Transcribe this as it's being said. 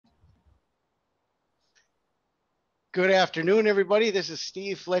Good afternoon, everybody. This is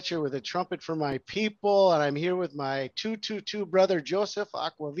Steve Fletcher with a trumpet for my people, and I'm here with my 222 brother, Joseph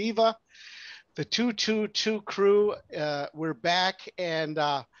Acquaviva, the 222 crew. We're back, and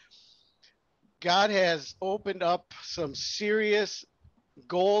God has opened up some serious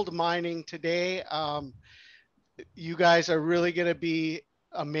gold mining today. You guys are really going to be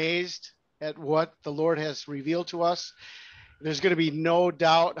amazed at what the Lord has revealed to us. There's going to be no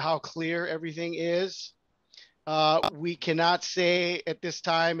doubt how clear everything is. We cannot say at this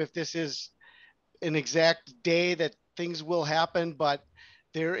time if this is an exact day that things will happen, but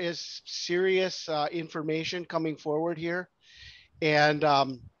there is serious information coming forward here. And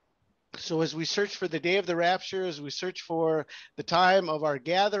so as we search for the day of the rapture, as we search for the time of our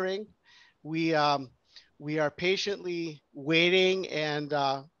gathering, we are patiently waiting, and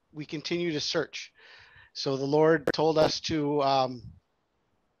we continue to search. So the Lord told us to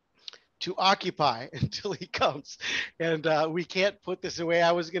occupy until he comes, and we can't put this away.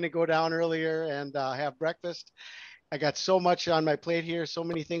 I was going to go down earlier and have breakfast. I got so much on my plate here, so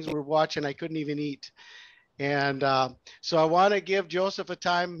many things we're watching, I couldn't even eat. And so I want to give Joseph a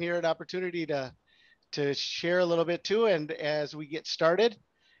time here, an opportunity to share a little bit too. And as we get started,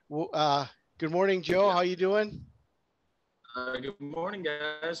 good morning, Joe. How you doing? Good morning,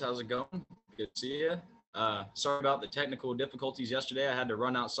 guys. How's it going? Good to see you. Sorry about the technical difficulties yesterday. I had to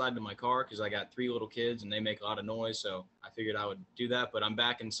run outside to my car because I got 3 little kids and they make a lot of noise. So I figured I would do that, but I'm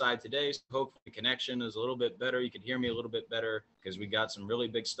back inside today. So hopefully the connection is a little bit better. You can hear me a little bit better because we got some really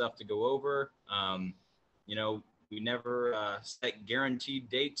big stuff to go over. We never set guaranteed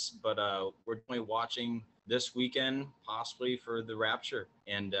dates, but we're definitely watching this weekend, possibly for the rapture.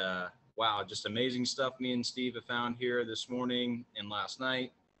 And wow, just amazing stuff me and Steve have found here this morning and last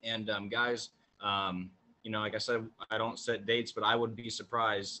night. And guys, like I said, I don't set dates, but I would be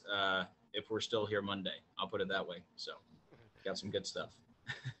surprised if we're still here Monday. I'll put it that way. So got some good stuff.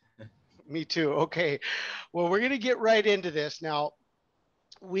 Me too. Okay. Well, we're going to get right into this. Now,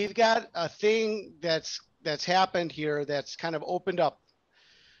 we've got a thing that's happened here that's kind of opened up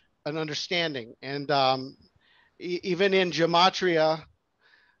an understanding. And even in Gematria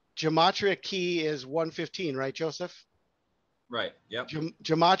key is 115, right, Joseph? Right. Yep.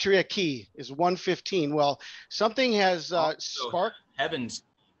 Gematria key is 115. Well, something has sparked. Heaven's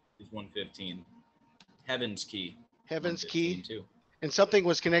is 115. Heaven's key. Heaven's key too. And something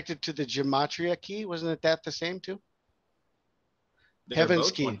was connected to the Gematria key. Wasn't that the same too? They're Heaven's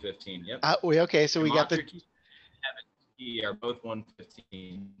both key. 115. Yep. Okay, so Gematria we got the key, Heaven's key are both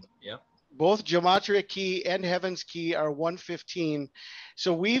 115. Yep. Both Gematria key and Heaven's key are 115.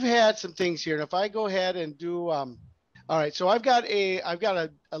 So we've had some things here. And if I go ahead and do all right, so I've got a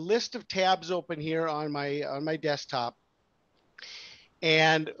list of tabs open here on my desktop,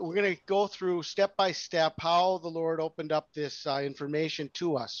 and we're going to go through step by step how the Lord opened up this information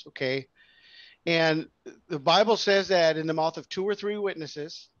to us. Okay, and the Bible says that in the mouth of 2 or 3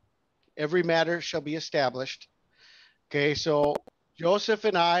 witnesses, every matter shall be established. Okay, so Joseph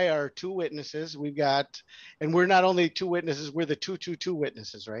and I are 2 witnesses. And we're not only 2 witnesses, we're the 222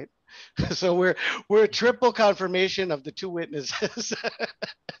 witnesses, right? So we're a triple confirmation of the 2 witnesses.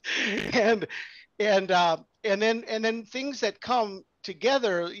 and then things that come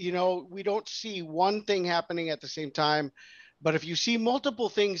together, we don't see one thing happening at the same time, but if you see multiple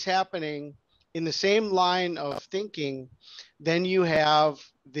things happening in the same line of thinking, then you have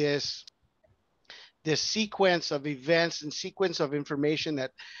this sequence of events and sequence of information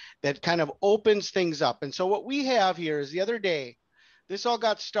that kind of opens things up. And so what we have here is the other day, this all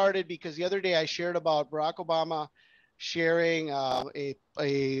got started because the other day I shared about Barack Obama sharing a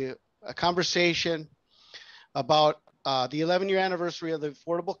conversation about the 11-year anniversary of the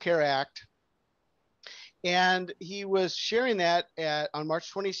Affordable Care Act. And he was sharing that on March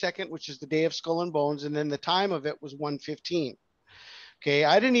 22nd, which is the day of Skull and Bones. And then the time of it was 1:15. Okay,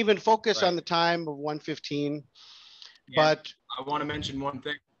 I didn't even focus on the time of 1:15, but I want to mention one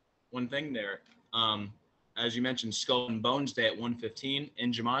thing there. As you mentioned, Skull and Bones Day at 1:15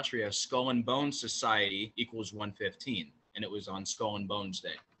 in Gematria, Skull and Bones Society equals 1:15, and it was on Skull and Bones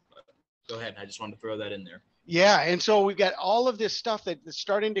Day. But go ahead, I just wanted to throw that in there. Yeah, and so we've got all of this stuff that's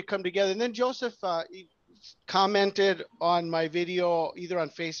starting to come together. And then Joseph commented on my video, either on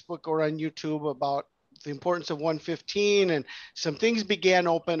Facebook or on YouTube, about the importance of 1:15, and some things began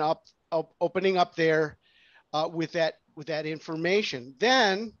opening up there with that information.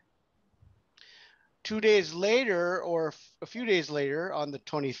 Then 2 days later, or a few days later, on the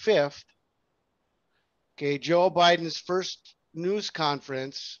 25th, okay, Joe Biden's first news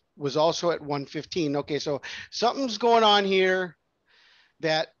conference was also at 1:15. Okay, so something's going on here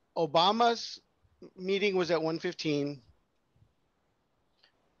that Obama's meeting was at 1:15.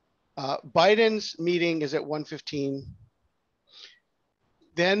 Biden's meeting is at 1:15.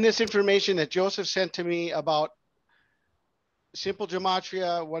 Then this information that Joseph sent to me about simple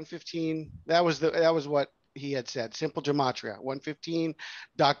gematria 1:15. That was what he had said. Simple gematria 1:15.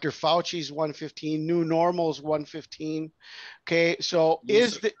 Dr. Fauci's 1:15. New normal's 1:15. Okay, so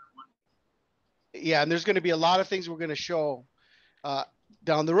yeah, and there's going to be a lot of things we're going to show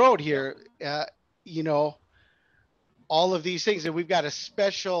down the road here. You know, all of these things, and we've got a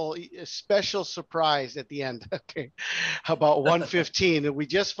special surprise at the end. Okay, about 1:15,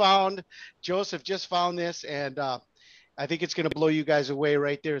 and Joseph just found this, and I think it's going to blow you guys away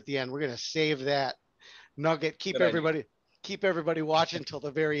right there at the end. We're going to save that nugget. Keep everybody watching till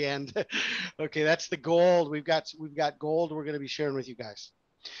the very end. Okay, that's the gold. We've got gold we're going to be sharing with you guys.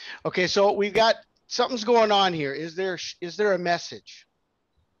 Okay, so we've got something's going on here. Is there a message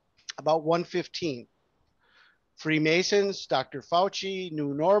about 1:15? Freemasons, Dr. Fauci,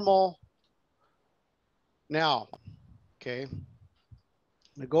 new normal. Now, okay, I'm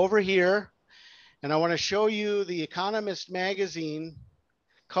gonna go over here and I want to show you the Economist magazine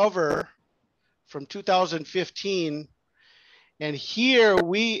cover from 2015. And here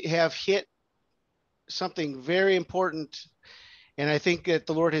we have hit something very important. And I think that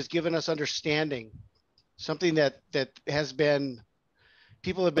the Lord has given us understanding, something that has been,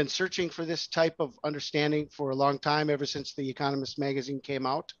 people have been searching for this type of understanding for a long time, ever since the Economist magazine came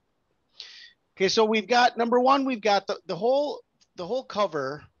out. Okay, so we've got, number one, we've got the whole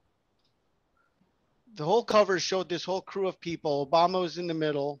cover. The whole cover showed this whole crew of people. Obama was in the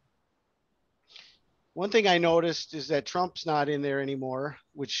middle. One thing I noticed is that Trump's not in there anymore,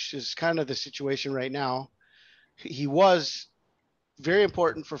 which is kind of the situation right now. He was very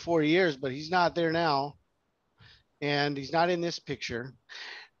important for 4 years, but he's not there now. And he's not in this picture.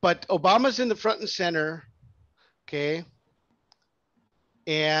 But Obama's in the front and center, okay?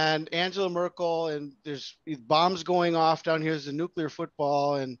 And Angela Merkel, and there's bombs going off down here. There's a nuclear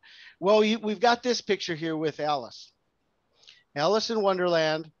football. And, well, we've got this picture here with Alice in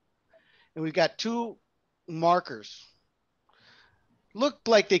Wonderland. And we've got two markers. Look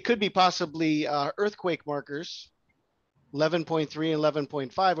like they could be possibly earthquake markers, 11.3 and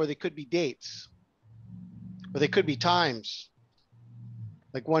 11.5, or they could be dates, or they could be times,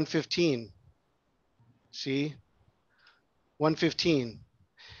 like 1:15. See? 1:15.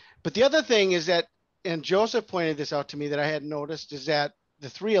 But the other thing is that, and Joseph pointed this out to me that I hadn't noticed, is that the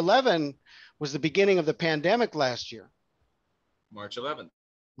 3/11 was the beginning of the pandemic last year. March 11th.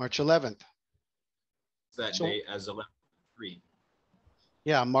 March 11th. That date as 11/3.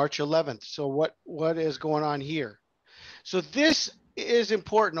 Yeah, March 11th. So what is going on here? So this is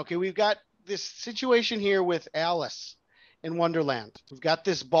important. Okay, we've got this situation here with Alice in Wonderland. We've got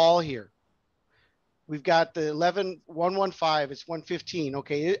this ball here. We've got the 115. It's 1:15.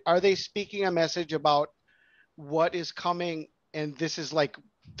 Okay, are they speaking a message about what is coming? And this is like,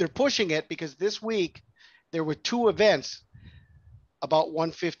 they're pushing it because this week there were two events about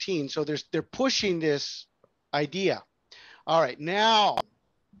 1:15. So they're pushing this idea. All right, now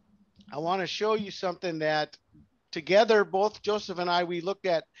I want to show you something that together, both Joseph and I, we looked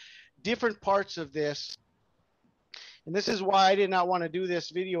at different parts of this. And this is why I did not want to do this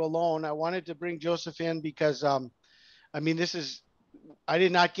video alone. I wanted to bring Joseph in because, I mean, I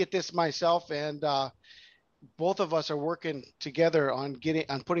did not get this myself. And both of us are working together on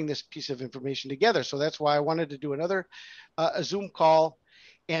putting this piece of information together. So that's why I wanted to do another a Zoom call.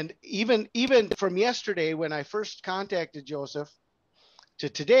 And even from yesterday, when I first contacted Joseph, to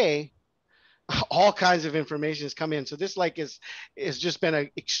today, all kinds of information has come in. So this is just been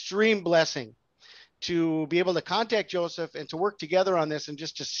an extreme blessing to be able to contact Joseph and to work together on this and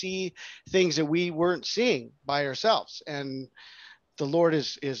just to see things that we weren't seeing by ourselves. And the Lord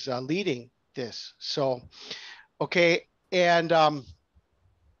is leading this. So, okay. And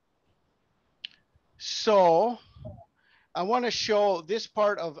so I want to show this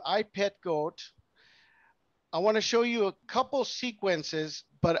part of I Pet Goat. I want to show you a couple sequences,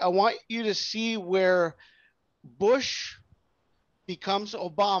 but I want you to see where Bush becomes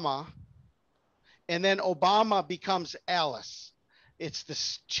Obama and then Obama becomes Alice. It's the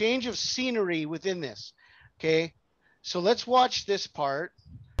change of scenery within this. Okay, so let's watch this part.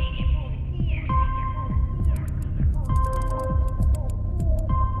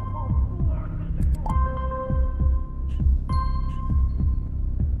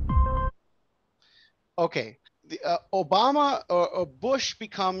 Okay, Obama or Bush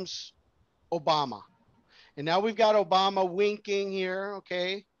becomes Obama. And now we've got Obama winking here,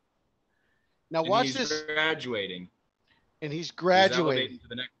 okay? Now watch this. Graduating. And he's graduating. He's elevating to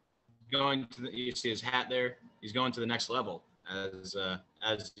the next going to you see his hat there. He's going to the next level as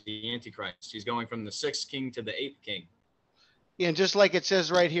the Antichrist. He's going from the 6th king to the 8th king. And just like it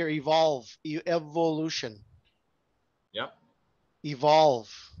says right here, evolution. Yep. Evolve.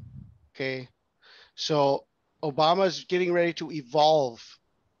 Okay. So Obama's getting ready to evolve.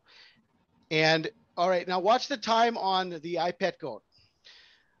 And all right, now watch the time on the iPet Goat.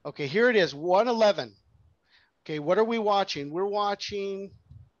 Okay, here it is, 1:11. Okay, what are we watching? We're watching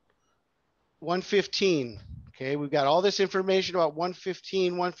 1:15. Okay, we've got all this information about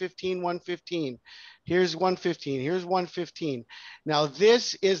 1:15, 1:15, 1:15. Here's 1:15. Here's 1:15. Now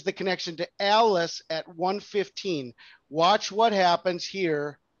this is the connection to Alice at 1:15. Watch what happens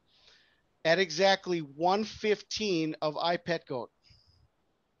here at exactly 1:15 of iPet Goat.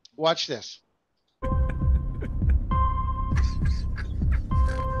 Watch this.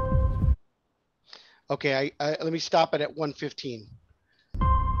 Okay, let me stop it at 1:15.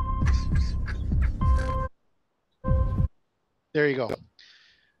 There you go.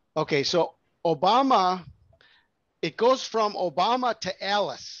 Okay, so Obama, it goes from Obama to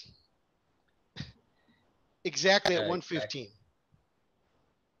Alice exactly at 1:15.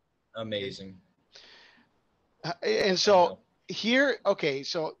 Amazing. And so here, okay,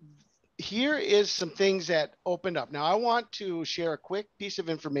 so here is some things that opened up. Now I want to share a quick piece of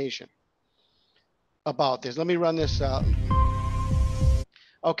information about this. Let me run this.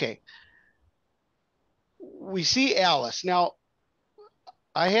 Okay. We see Alice. Now,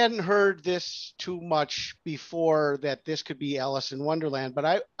 I hadn't heard this too much before that this could be Alice in Wonderland,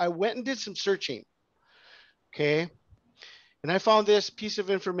 but I went and did some searching. Okay. And I found this piece of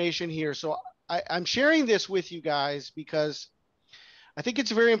information here. So I'm sharing this with you guys because I think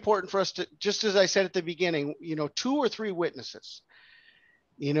it's very important for us to, just as I said at the beginning, 2 or 3 witnesses.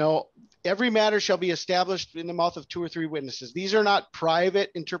 Every matter shall be established in the mouth of 2 or 3 witnesses. These are not private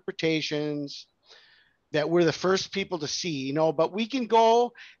interpretations that we're the first people to see, but we can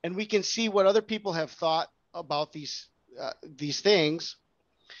go and we can see what other people have thought about these things.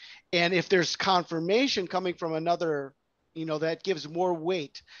 And if there's confirmation coming from another, that gives more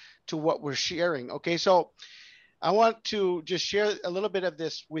weight to what we're sharing. Okay, so I want to just share a little bit of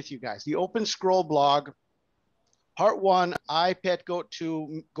this with you guys. The Open Scroll blog, Part 1, iPet Goat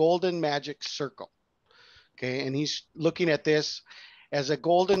 2, Golden Magic Circle. Okay, and he's looking at this as a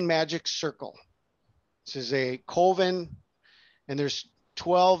golden magic circle. This is a coven, and there's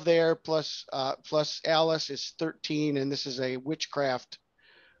 12 there, plus Alice is 13, and this is a witchcraft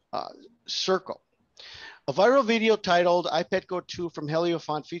circle. A viral video titled iPet Goat 2 from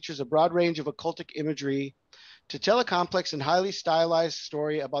Heliofant features a broad range of occultic imagery to tell a complex and highly stylized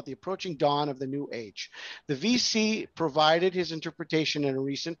story about the approaching dawn of the new age. The VC provided his interpretation in a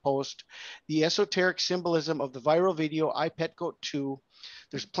recent post, the esoteric symbolism of the viral video iPet Goat 2.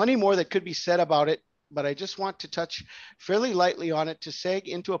 There's plenty more that could be said about it, but I just want to touch fairly lightly on it to seg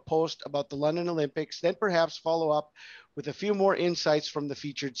into a post about the London Olympics, then perhaps follow up with a few more insights from the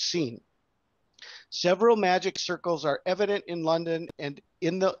featured scene. Several magic circles are evident in London and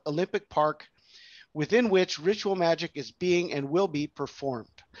in the Olympic Park, within which ritual magic is being and will be performed.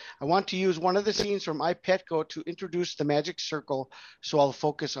 I want to use one of the scenes from iPet Goat to introduce the magic circle, so I'll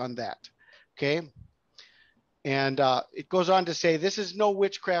focus on that. Okay. And it goes on to say, this is no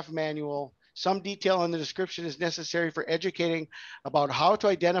witchcraft manual. Some detail in the description is necessary for educating about how to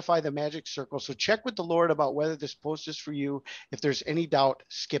identify the magic circle. So check with the Lord about whether this post is for you. If there's any doubt,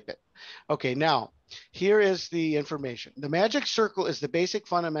 skip it. Okay, now here is the information. The magic circle is the basic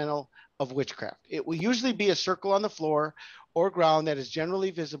fundamental of witchcraft. It will usually be a circle on the floor or ground that is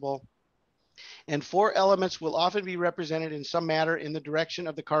generally visible, and 4 elements will often be represented in some manner in the direction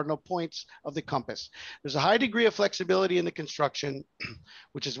of the cardinal points of the compass. There's a high degree of flexibility in the construction,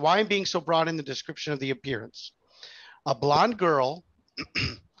 which is why I'm being so broad in the description of the appearance. A blonde girl,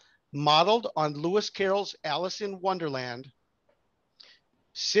 modeled on Lewis Carroll's Alice in Wonderland,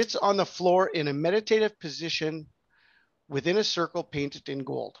 sits on the floor in a meditative position within a circle painted in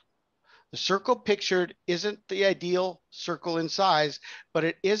gold. The circle pictured isn't the ideal circle in size, but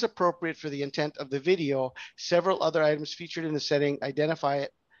it is appropriate for the intent of the video. Several other items featured in the setting identify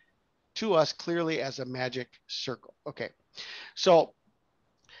it to us clearly as a magic circle. Okay, so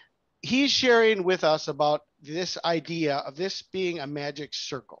he's sharing with us about this idea of this being a magic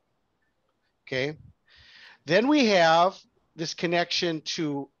circle. Okay, then we have this connection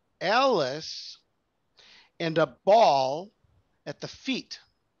to Alice and a ball at the feet.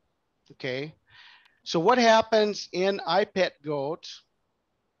 Okay, so what happens in iPet Goat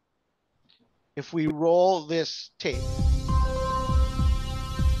if we roll this tape?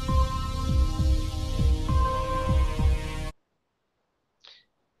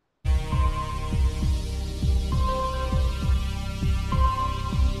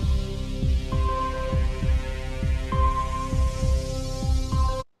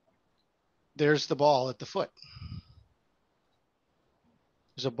 there's the ball at the foot.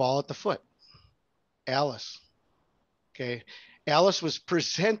 There's a ball at the foot. Alice. Okay. Alice was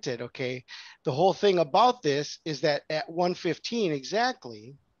presented. Okay. The whole thing about this is that at 1:15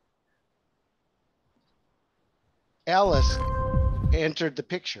 exactly, Alice entered the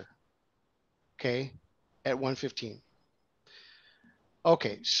picture. Okay. At 1:15.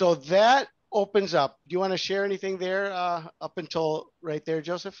 Okay. So that opens up. Do you want to share anything there up until right there,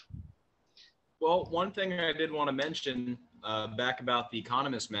 Joseph? Well, one thing I did want to mention back about the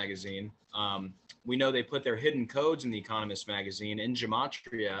Economist magazine, we know they put their hidden codes in the Economist magazine. In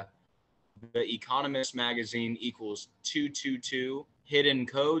Gematria, the Economist magazine equals 222. Hidden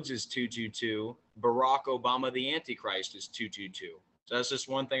codes is 222. Barack Obama, the Antichrist, is 222. So that's just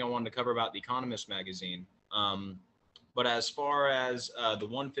one thing I wanted to cover about the Economist magazine. But as far as the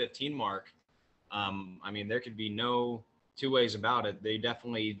 1:15 mark, I mean, there could be no two ways about it. They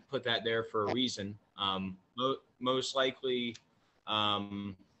definitely put that there for a reason. Most likely,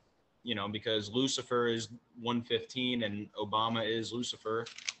 because Lucifer is 1:15 and Obama is Lucifer.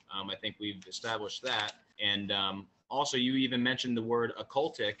 I think we've established that. And also, you even mentioned the word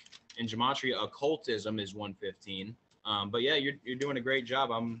occultic. In Gematria, occultism is 1:15. But yeah, you're doing a great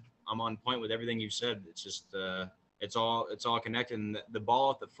job. I'm on point with everything you said. It's just it's all connected. And the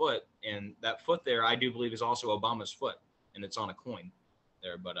ball at the foot, and that foot there, I do believe is also Obama's foot, and it's on a coin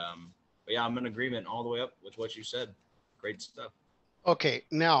there. But yeah, I'm in agreement all the way up with what you said. Great stuff. Okay,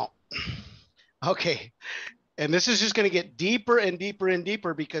 now, okay, and this is just going to get deeper and deeper and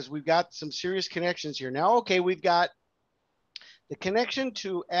deeper because we've got some serious connections here. Now, okay, we've got the connection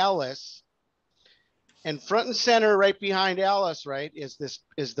to Alice, and front and center right behind Alice, right, is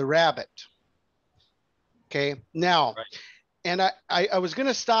the rabbit. Okay, now, Right. and I was going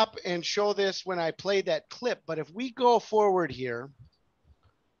to stop and show this when I played that clip, but if we go forward here,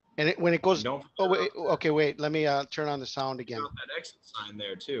 and when it goes, Don't oh wait, okay, wait, let me turn on the sound again. that exit sign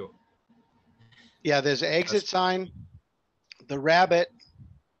there too. Yeah, there's an exit sign, the rabbit,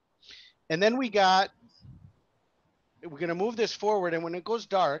 and then we're going to move this forward, and when it goes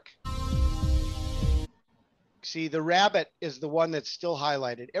dark, see, the rabbit is the one that's still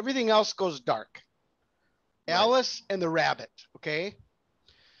highlighted. Everything else goes dark. Right. Alice and the rabbit, okay?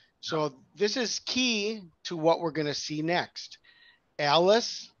 So this is key to what we're going to see next.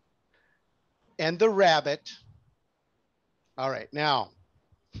 Alice and the rabbit. All right, now,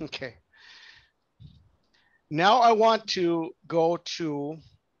 okay. Now I want to go to,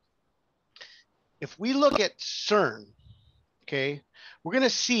 if we look at Cern, okay, we're going to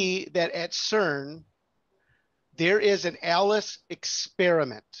see that at Cern, there is an Alice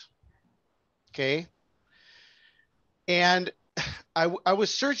experiment, okay? And I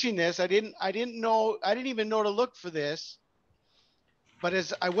was searching this. I didn't even know to look for this. But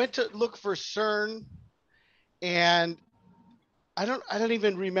as I went to look for CERN, and I don't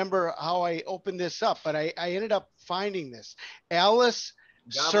even remember how I opened this up, but I ended up finding this. Alice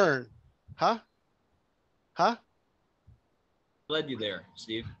CERN. Huh? Led you there,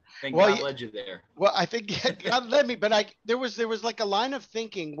 Steve. I think Well, God led you there. Well, I think God led me, but there was like a line of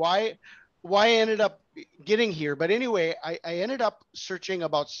thinking why I ended up getting here. But anyway, I ended up searching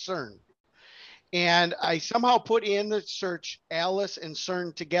about CERN, and I somehow put in the search Alice and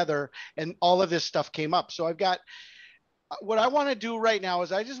CERN together, and all of this stuff came up. So I've got, what I want to do right now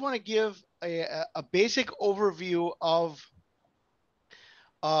is I just want to give a basic overview of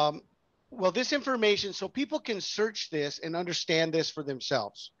this information so people can search this and understand this for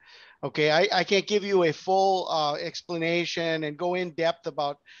themselves. Okay, I can't give you a full explanation and go in depth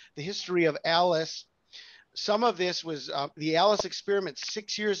about the history of Alice. Some of this was the Alice experiment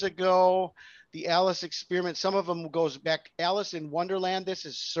 6 years ago. The Alice experiment, some of them goes back. Alice in Wonderland, this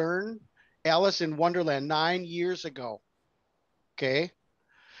is CERN. Alice in Wonderland 9 years ago. Okay,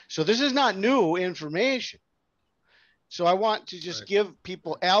 so this is not new information. So I want to just give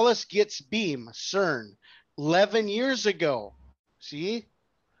people Alice gets beam, CERN, 11 years ago. See?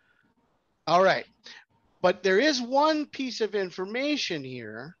 All right. But there is one piece of information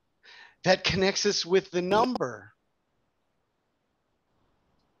here that connects us with the number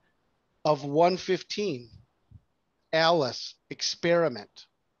of 1:15. Alice experiment.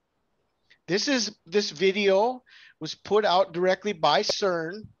 This video was put out directly by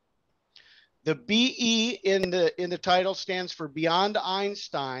CERN. The BE in the title stands for Beyond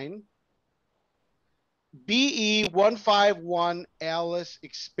Einstein. BE 151 Alice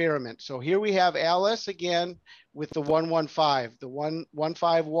experiment. So here we have Alice again with the 115, the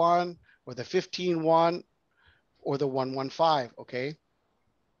 151 or the 15-1 or the 115, okay?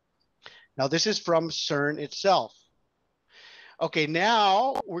 Now this is from CERN itself. Okay,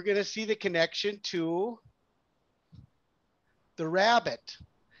 now we're going to see the connection to the rabbit.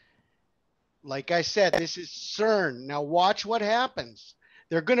 Like I said, this is Cern. Now watch what happens.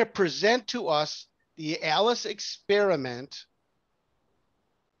 They're going to present to us the Alice experiment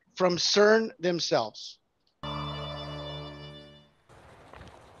from Cern themselves.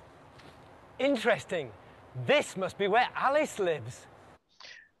 Interesting. This must be where Alice lives.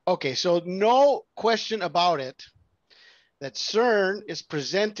 Okay, so no question about it that Cern is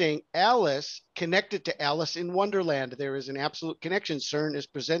presenting Alice connected to Alice in Wonderland. There is an absolute connection. Cern is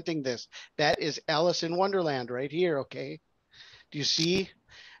presenting this. That is Alice in Wonderland right here, okay? Do you see?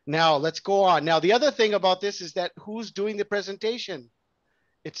 Now, let's go on. Now, the other thing about this is that who's doing the presentation?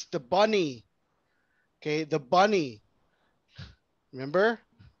 It's the bunny, okay? The bunny. Remember?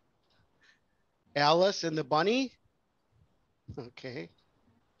 Alice and the bunny? Okay.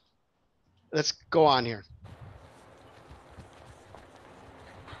 Let's go on here.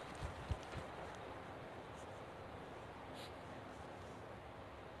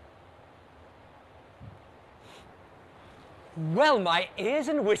 Well, my ears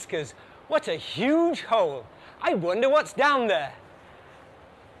and whiskers, what a huge hole. I wonder what's down there.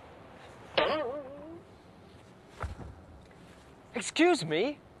 Excuse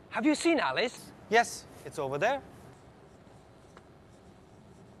me, have you seen Alice? Yes, it's over there.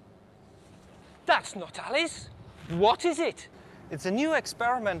 That's not Alice. What is it? It's a new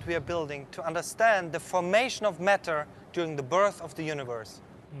experiment we are building to understand the formation of matter during the birth of the universe.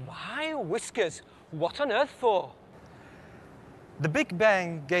 My whiskers, what on earth for? The Big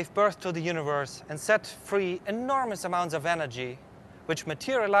Bang gave birth to the universe and set free enormous amounts of energy, which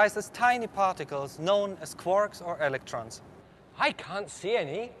materialized as tiny particles known as quarks or electrons. I can't see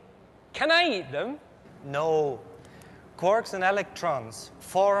any. Can I eat them? No. Quarks and electrons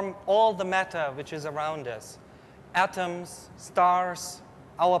form all the matter which is around us. Atoms, stars,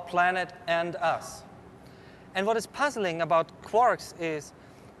 our planet, and us. And what is puzzling about quarks is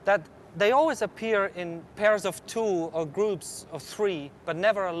that they always appear in pairs of two or groups of three, but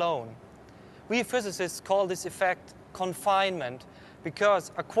never alone. We physicists call this effect confinement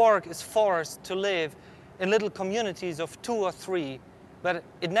because a quark is forced to live in little communities of two or three, but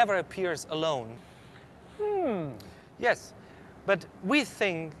it never appears alone. Yes, but we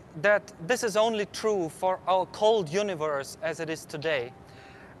think that this is only true for our cold universe as it is today.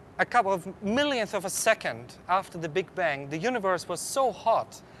 A couple of millionths of a second after the Big Bang, the universe was so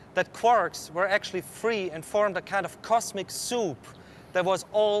hot that quarks were actually free and formed a kind of cosmic soup that was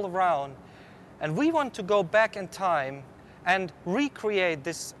all around. And we want to go back in time and recreate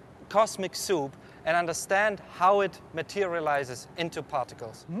this cosmic soup and understand how it materializes into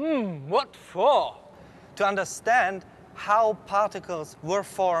particles. What for? To understand how particles were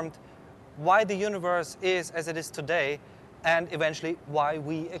formed, why the universe is as it is today, and eventually why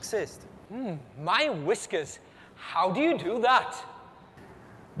we exist. My whiskers, how do you do that?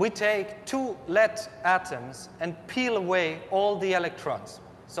 We take two lead atoms and peel away all the electrons.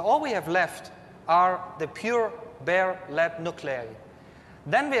 So all we have left are the pure, bare lead nuclei.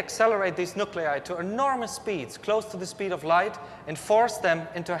 Then we accelerate these nuclei to enormous speeds, close to the speed of light, and force them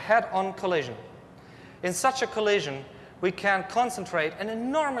into a head-on collision. In such a collision, we can concentrate an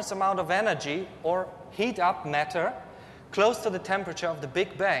enormous amount of energy, or heat up matter, close to the temperature of the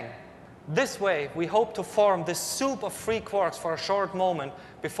Big Bang. This way, we hope to form this soup of free quarks for a short moment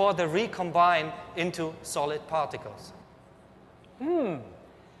before they recombine into solid particles.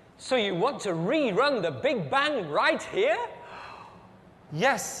 So you want to rerun the Big Bang right here?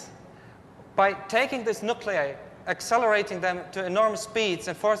 Yes. By taking these nuclei, accelerating them to enormous speeds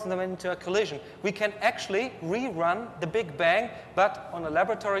and forcing them into a collision, we can actually rerun the Big Bang, but on a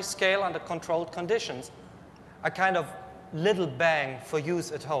laboratory scale under controlled conditions. A kind of little bang for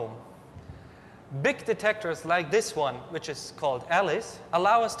use at home. Big detectors like this one, which is called Alice,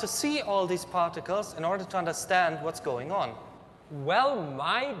 allow us to see all these particles in order to understand what's going on. Well,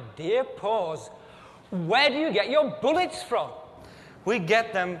 my dear paws, where do you get your bullets from? We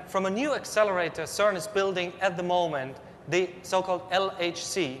get them from a new accelerator Cern is building at the moment, the so-called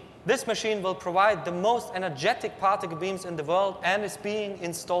LHC. This machine will provide the most energetic particle beams in the world and is being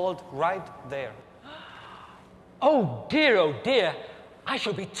installed right there. Oh dear, I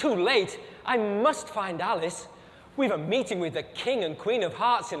shall be too late. I must find Alice. We've a meeting with the King and Queen of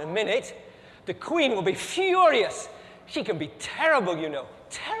Hearts in a minute. The Queen will be furious. She can be terrible, you know,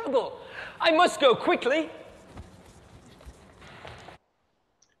 terrible. I must go quickly.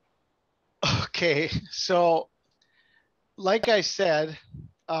 Okay, so like I said,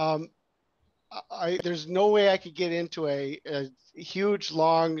 there's no way I could get into a huge,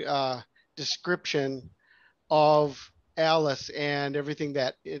 long description of Alice and everything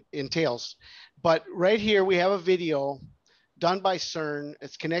that it entails. But right here we have a video done by Cern.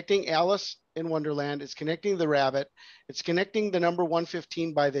 It's connecting Alice in Wonderland. It's connecting the rabbit. It's connecting the number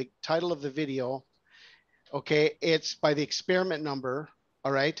 115 by the title of the video. Okay, it's by the experiment number.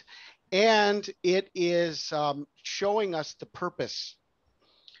 All right, and it is showing us the purpose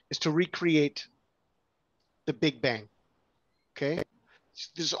is to recreate the Big Bang. Okay,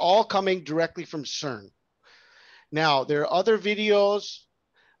 this is all coming directly from Cern. Now, there are other videos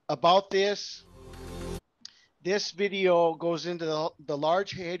about this. This video goes into the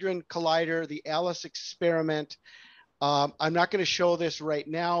Large Hadron Collider, the Alice experiment. I'm not going to show this right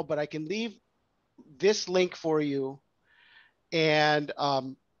now, but I can leave this link for you. And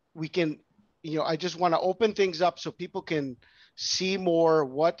we can, I just want to open things up so people can see more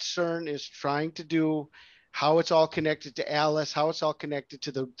what CERN is trying to do, how it's all connected to Alice, how it's all connected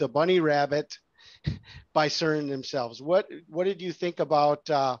to the bunny rabbit by CERN themselves. What did you think about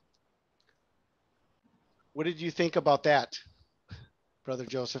that, Brother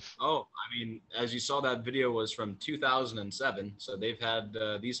Joseph? Oh, I mean, as you saw, that video was from 2007, so they've had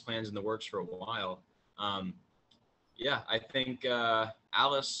these plans in the works for a while. Yeah, I think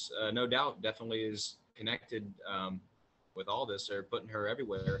Alice, no doubt, definitely is connected with all this. They're putting her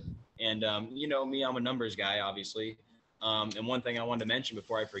everywhere. And you know me, I'm a numbers guy, obviously. And one thing I wanted to mention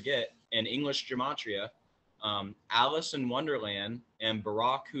before I forget, in English Gematria, Alice in Wonderland and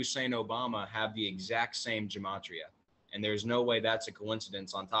Barack Hussein Obama have the exact same Gematria. And there's no way that's a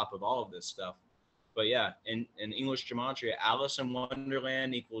coincidence on top of all of this stuff. But yeah, in English Gematria, Alice in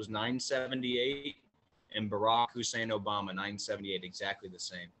Wonderland equals 978, and Barack Hussein Obama 978, exactly the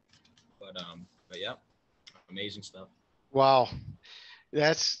same. But yeah, amazing stuff. Wow.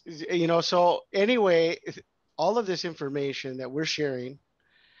 That's, so anyway, all of this information that we're sharing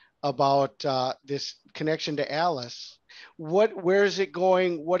about this connection to Alice, where is it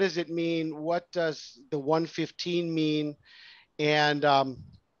going? What does it mean? What does the 115 mean? And let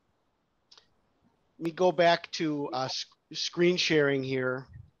me go back to screen sharing here.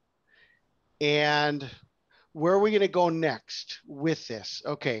 And where are we going to go next with this?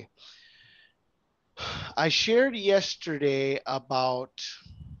 Okay. I shared yesterday about,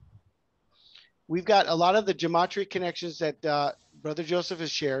 we've got a lot of the gematria connections that Brother Joseph has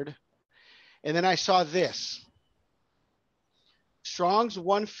shared. And then I saw this. Strong's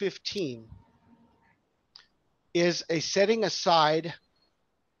 115 is a setting aside.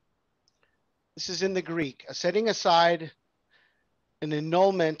 This is in the Greek, a setting aside, an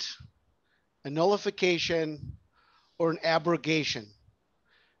annulment, a nullification, or an abrogation.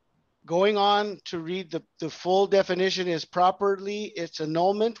 Going on to read the full definition is properly, it's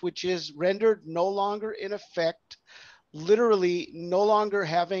annulment, which is rendered no longer in effect, literally no longer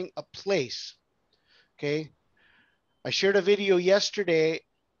having a place. Okay. I shared a video yesterday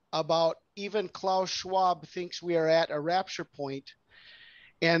about even Klaus Schwab thinks we are at a rapture point.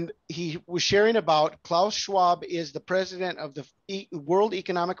 And he was sharing about Klaus Schwab is the president of the World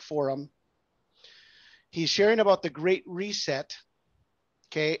Economic Forum. He's sharing about the Great Reset.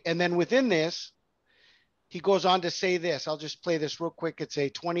 Okay. And then within this, he goes on to say this. I'll just play this real quick. It's a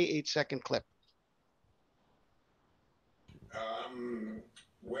 28-second clip.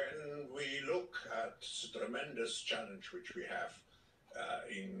 When we look at the tremendous challenge which we have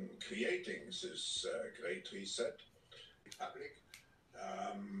in creating this Great Reset Republic,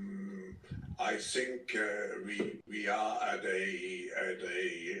 I think we are at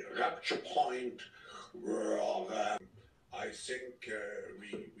a rapture point where I think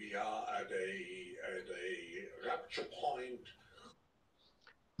we are at a rapture point.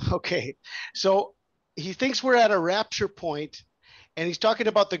 Okay, so he thinks we're at a rapture point, and he's talking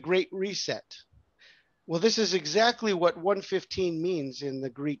about the Great Reset. Well, this is exactly what 115 means in the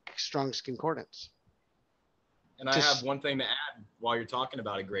Greek Strong's Concordance. And I have one thing to add while you're talking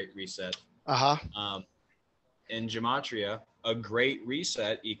about a Great Reset. In Gematria, a Great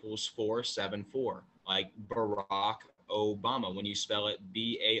Reset equals 474, like Barack Obama. When you spell it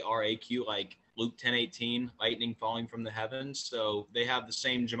B-A-R-A-Q, like Luke 10:18, lightning falling from the heavens. So they have the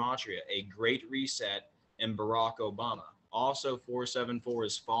same Gematria, a Great Reset and Barack Obama. Also 474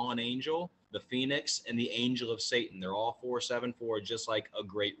 is fallen angel, the phoenix, and the angel of Satan. They're all 474, just like a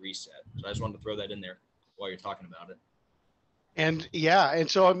Great Reset. So I just wanted to throw that in there while you're talking about it. And yeah, and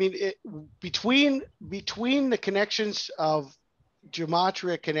so I mean, between the connections of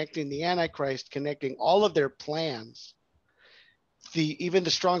Gematria connecting the Antichrist, connecting all of their plans, even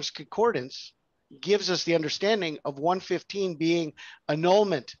the Strong's Concordance gives us the understanding of 115 being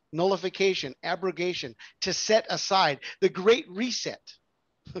annulment, nullification, abrogation, to set aside, the Great Reset.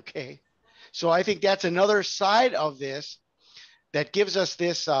 Okay, So I think that's another side of this that gives us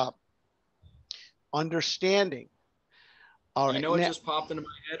this understanding. All right. You know what just popped into my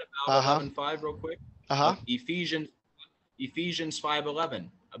head about 11:5 real quick? Ephesians 5:11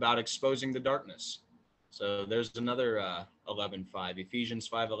 about exposing the darkness. So there's another 11:5, Ephesians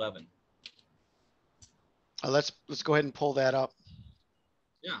 5:11. Let's go ahead and pull that up.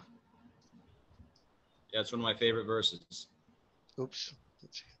 Yeah. Yeah, it's one of my favorite verses. Oops.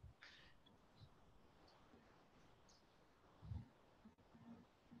 Let's see.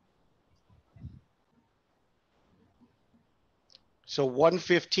 So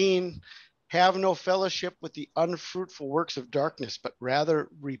 1:15, have no fellowship with the unfruitful works of darkness, but rather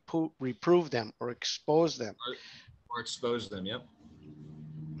reprove them or expose them. Or expose them, yep.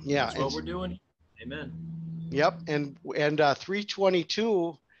 Yeah. That's what we're doing. Amen. Yep. And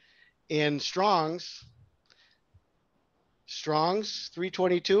 322 in Strong's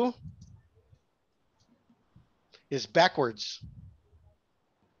 322 is backwards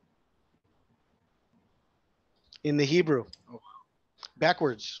in the Hebrew. Oh, wow.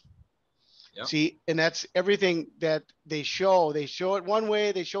 Backwards. Yep. See, and that's everything that they show. They show it one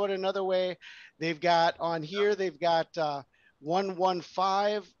way, they show it another way. They've got on here, they've got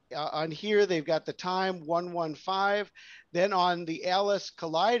 115. On here, they've got the time 115. Then on the Alice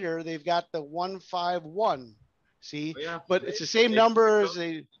Collider, they've got the 151. See, yeah, but it's the same numbers.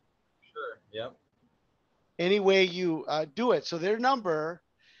 Sure. Yep. Any way you do it. So their number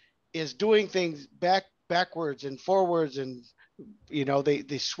is doing things backwards and forwards, and you know,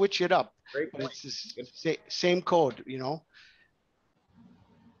 they switch it up. Great but point. It's the same code, you know.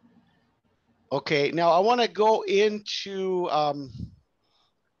 Okay, now I want to go into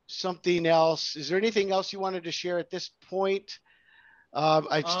something else. Is there anything else you wanted to share at this point?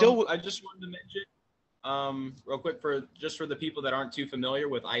 I just wanted to mention real quick for the people that aren't too familiar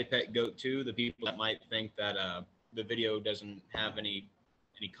with iPet Goat 2, the people that might think that the video doesn't have any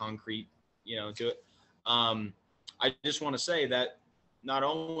concrete, you know, to it. I just want to say that not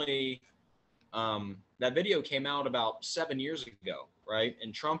only that video came out about 7 years ago, right?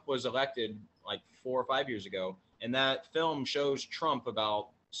 And Trump was elected like 4 or 5 years ago. And that film shows Trump about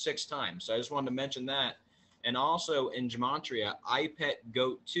 6 times. So I just wanted to mention that. And also in Gematria, iPet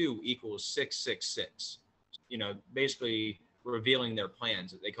Goat 2 equals 666. You know, basically revealing their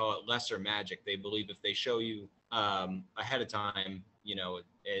plans. They call it lesser magic. They believe if they show you ahead of time, you know,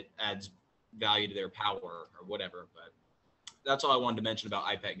 it adds value to their power or whatever. But that's all I wanted to mention about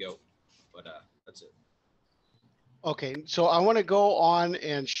iPet Goat. But that's it. Okay, so I want to go on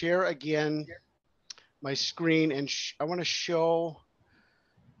and share again my screen, and I want to show.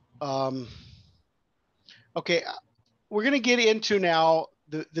 Okay, we're going to get into now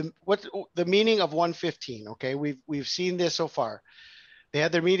what's the meaning of 115. Okay, we've seen this so far. They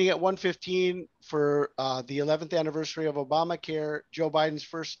had their meeting at 115 for the 11th anniversary of Obamacare. Joe Biden's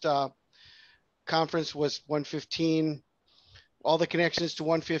first conference was 115. All the connections to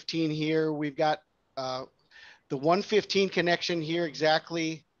 115 here. We've got the 115 connection here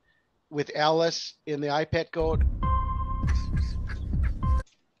exactly with Alice in the iPet Goat.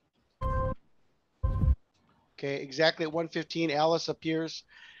 Okay, exactly at 115, Alice appears.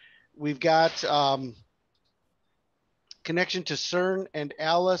 We've got connection to Cern and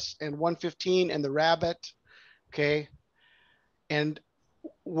Alice and 115 and the rabbit. Okay, and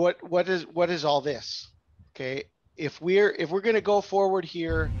what is all this? Okay, if we're going to go forward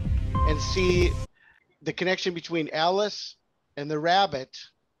here and see the connection between Alice and the rabbit,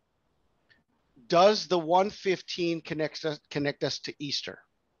 does the 115 connect us to Easter?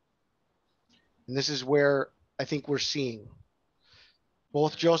 And this is where I think we're seeing.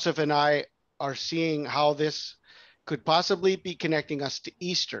 Both Joseph and I are seeing how this could possibly be connecting us to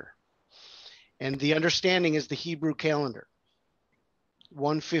Easter. And the understanding is the Hebrew calendar,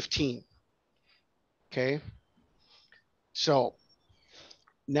 115. Okay. So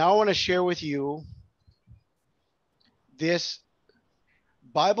now I want to share with you this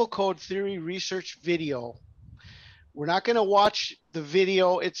Bible Code Theory research video. We're not going to watch the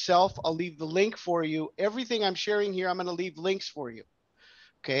video itself. I'll leave the link for you. Everything I'm sharing here, I'm going to leave links for you.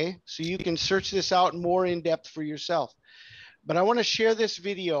 Okay, so you can search this out more in depth for yourself. But I want to share this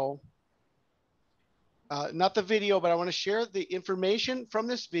video, not the video, but I want to share the information from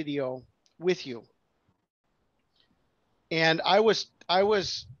this video with you. And I was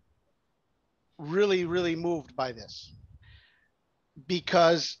really, really moved by this,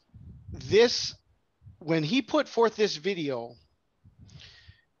 because this, when he put forth this video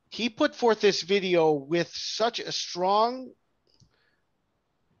with such a strong,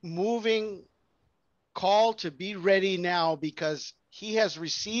 moving call to be ready now, because he has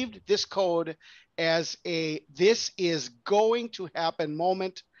received this code as a this is going to happen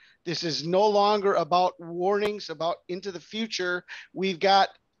moment. This is no longer about warnings about into the future. We've got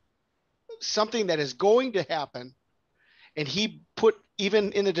something that is going to happen. And he put,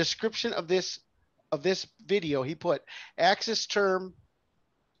 even in the description of this video, he put Axis term.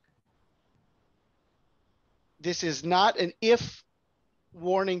 This is not an if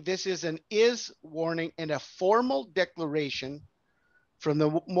warning. This is an is warning, and a formal declaration from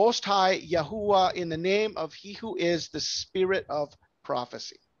the Most High Yahuwah in the name of He who is the Spirit of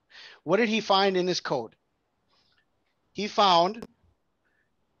prophecy. What did he find in this code? He found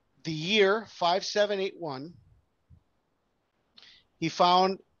the year 5781. He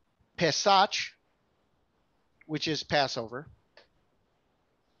found Pesach, which is Passover.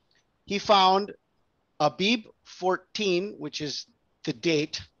 He found Abib 14, which is the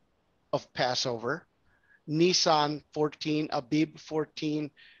date of Passover. Nisan 14, Abib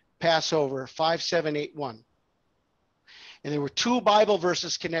 14, Passover 5781. And there were 2 Bible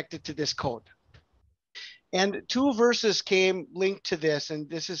verses connected to this code. And 2 verses came linked to this, and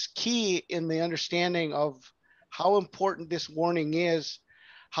this is key in the understanding of how important this warning is,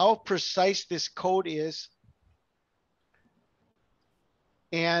 how precise this code is.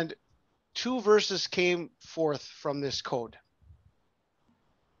 And 2 verses came forth from this code.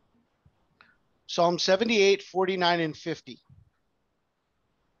 Psalm 78, 49, and 50.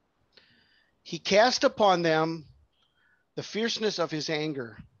 He cast upon them the fierceness of his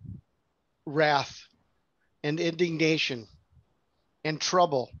anger, wrath, and indignation, and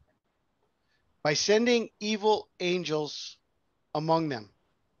trouble, by sending evil angels among them.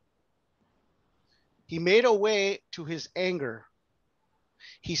 He made a way to his anger.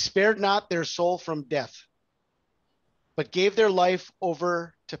 He spared not their soul from death, but gave their life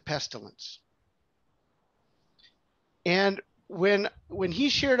over to pestilence. And when he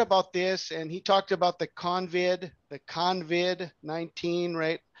shared about this, and he talked about the COVID-19,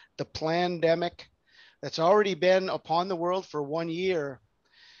 right? The pandemic that's already been upon the world for 1 year.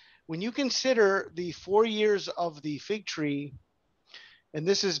 When you consider the 4 years of the fig tree, and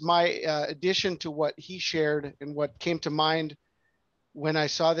this is my addition to what he shared and what came to mind when I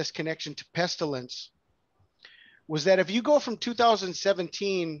saw this connection to pestilence, was that if you go from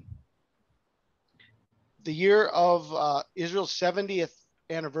 2017, the year of Israel's 70th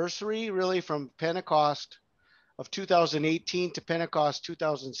anniversary, really from Pentecost of 2018 to Pentecost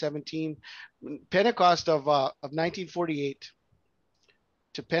 2017, Pentecost of 1948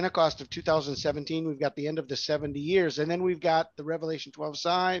 to Pentecost of 2017, we've got the end of the 70 years. And then we've got the Revelation 12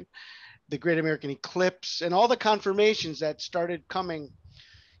 sign, the Great American Eclipse, and all the confirmations that started coming,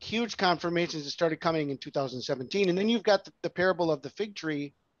 huge confirmations that started coming in 2017. And then you've got the parable of the fig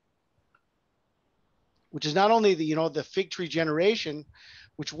tree, which is not only the fig tree generation,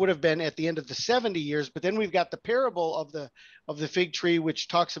 which would have been at the end of the 70 years, but then we've got the parable of the fig tree, which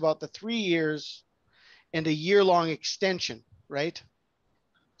talks about the 3 years and a year-long extension, right?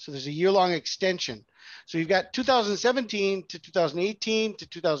 So there's a year-long extension. So you've got 2017 to 2018 to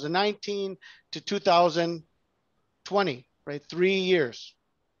 2019 to 2020, right? 3 years.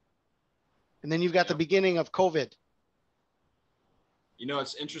 And then you've got the beginning of COVID. You know,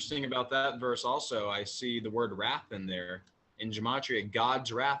 it's interesting about that verse also. I see the word wrath in there. In Gematria,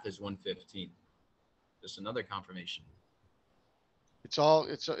 God's wrath is 115. Just another confirmation. It's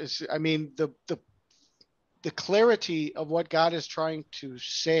I mean, the clarity of what God is trying to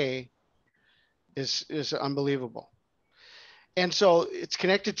say is unbelievable. And so it's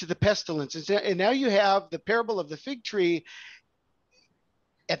connected to the pestilence. And now you have the parable of the fig tree.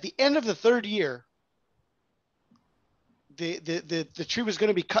 At the end of the 3rd year, the tree was going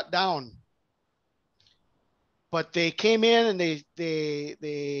to be cut down, but they came in and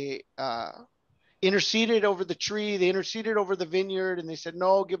they interceded over the tree. They interceded over the vineyard, and they said,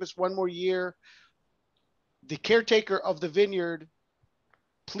 no, give us 1 more year. The caretaker of the vineyard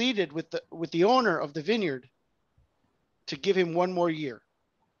pleaded with the owner of the vineyard to give him 1 more year.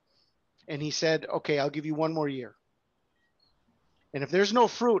 And he said, okay, I'll give you 1 more year. And if there's no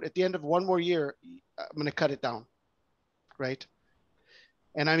fruit at the end of 1 more year, I'm going to cut it down. Right.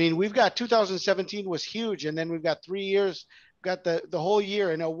 And I mean, we've got 2017 was huge. And then we've got 3 years, got the whole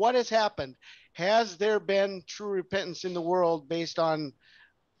year. And now what has happened? Has there been true repentance in the world based on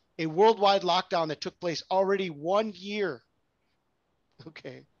a worldwide lockdown that took place already 1 year?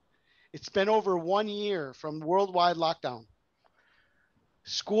 Okay. It's been over 1 year from worldwide lockdown.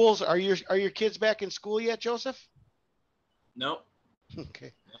 Schools, are your kids back in school yet, Joseph? No.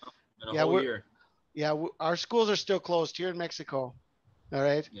 Okay. No, been a whole year. Yeah, our schools are still closed here in Mexico. All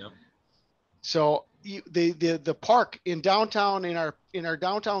right. Yep. So the park in downtown, in our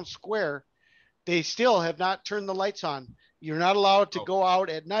downtown square, they still have not turned the lights on. You're not allowed to go out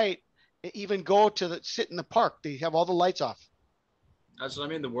at night, even go to sit in the park. They have all the lights off. That's what I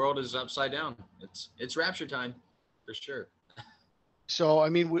mean. The world is upside down. It's rapture time for sure. So, I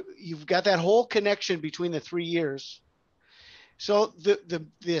mean, you've got that whole connection between the 3 years. So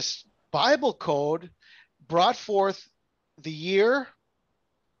this Bible code brought forth the year,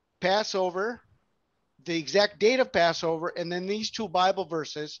 Passover, the exact date of Passover, and then these two Bible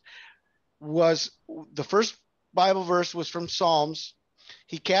verses. The first Bible verse was from Psalms.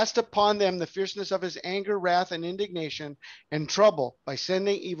 He cast upon them the fierceness of his anger, wrath, and indignation and trouble by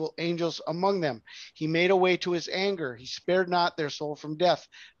sending evil angels among them. He made a way to his anger. He spared not their soul from death,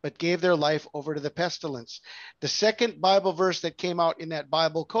 but gave their life over to the pestilence. The second Bible verse that came out in that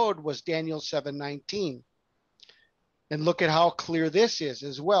Bible code was Daniel 7:19. And look at how clear this is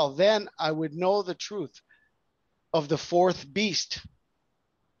as well. Then I would know the truth of the fourth beast,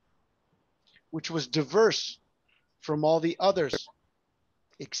 which was diverse from all the others,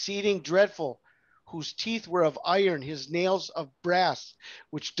 exceeding dreadful, whose teeth were of iron, his nails of brass,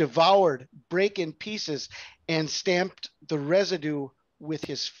 which devoured, brake in pieces, and stamped the residue with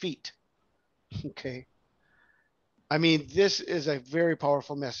his feet. Okay. I mean, this is a very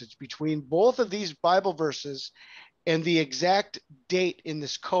powerful message between both of these Bible verses and the exact date in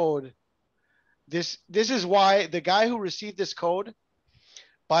this code. This is why the guy who received this code,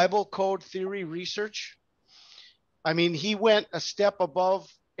 Bible Code Theory Research, I mean, he went a step above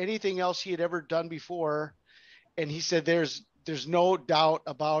anything else he had ever done before. And he said, there's no doubt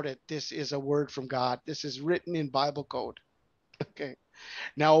about it. This is a word from God. This is written in Bible code. Okay.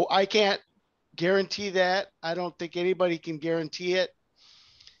 Now, I can't guarantee that. I don't think anybody can guarantee it.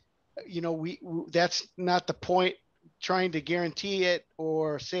 You know, that's not the point, trying to guarantee it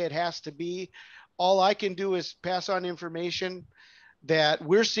or say it has to be. All I can do is pass on information that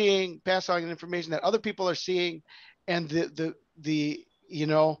we're seeing, pass on information that other people are seeing. And the you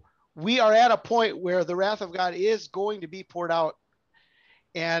know, we are at a point where the wrath of God is going to be poured out,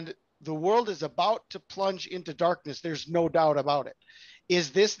 and the world is about to plunge into darkness. There's no doubt about it.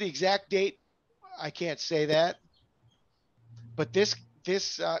 Is this the exact date? I can't say that, but this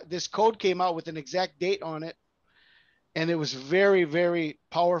code came out with an exact date on it, and it was very, very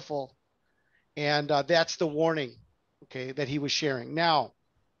powerful. And that's the warning, okay, that he was sharing. Now,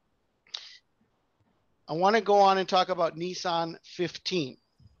 I want to go on and talk about Nisan 15,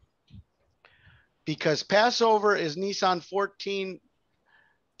 because Passover is Nisan 14.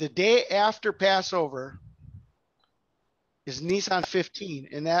 The day after Passover is Nisan 15,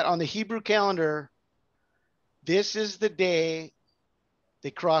 and that on the Hebrew calendar, this is the day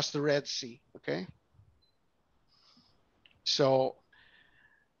they crossed the Red Sea, okay? So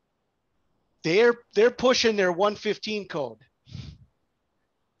they're pushing their 115 code.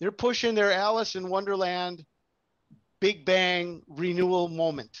 They're pushing their Alice in Wonderland Big Bang renewal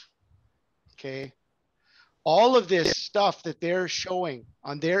moment. Okay. All of this stuff that they're showing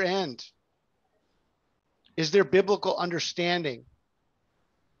on their end is their biblical understanding.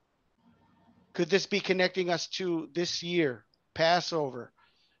 Could this be connecting us to this year, Passover,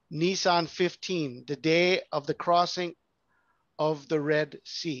 Nisan 15, the day of the crossing of the Red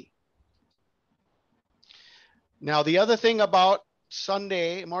Sea? Now, the other thing about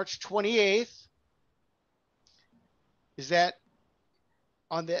Sunday, March 28th, is that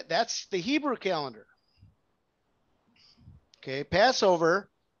that's the Hebrew calendar. Okay, Passover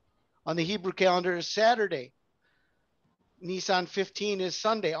on the Hebrew calendar is Saturday. Nisan 15 is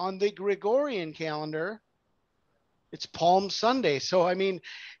Sunday. On the Gregorian calendar, it's Palm Sunday. So, I mean,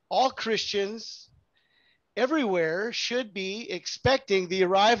 all Christians everywhere should be expecting the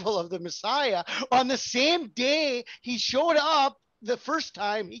arrival of the Messiah on the same day he showed up the first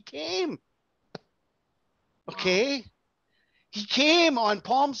time he came. Okay? He came on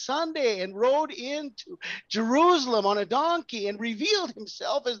Palm Sunday and rode into Jerusalem on a donkey and revealed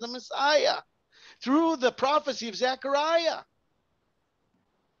himself as the Messiah through the prophecy of Zechariah.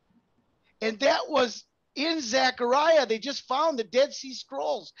 And that was in Zechariah. They just found the Dead Sea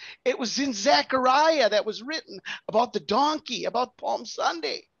Scrolls. It was in Zechariah that was written about the donkey, about Palm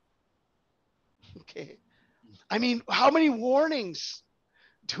Sunday. Okay. I mean, how many warnings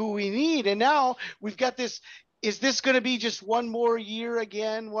do we need? And now we've got this. Is this going to be just one more year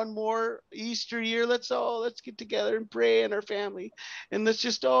again, one more Easter year? Let's get together and pray in our family, and let's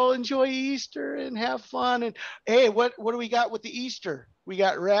just all enjoy Easter and have fun. And hey, what do we got with the Easter? We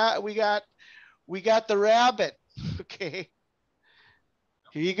got the rabbit. Okay.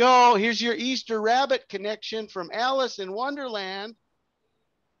 Here you go. Here's your Easter rabbit connection from Alice in Wonderland.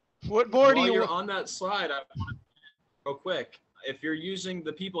 What more do While you you're on that slide, I want to real quick. If you're using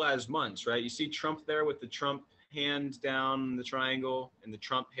the people as months, right? You see Trump there with the Trump hands down the triangle and the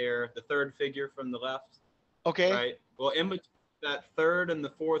Trump hair, the third figure from the left, Okay. right? Well, in between that third and the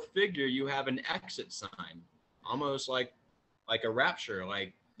fourth figure, you have an exit sign, almost like a rapture,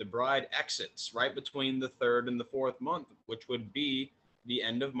 like the bride exits right between the third and the fourth month, which would be the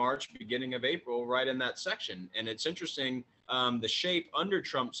end of March, beginning of April, right in that section. And it's interesting. The shape under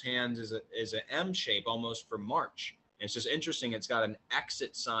Trump's hands is an M shape, almost for March. And it's just interesting. It's got an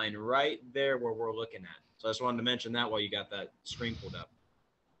exit sign right there where we're looking at. So I just wanted to mention that while you got that screen pulled up.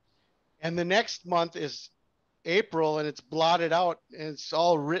 And the next month is April, and it's blotted out, and it's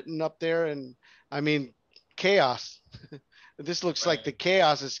all written up there. And I mean, chaos. This looks like the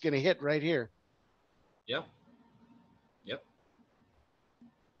chaos is going to hit right here. Yep. Yep.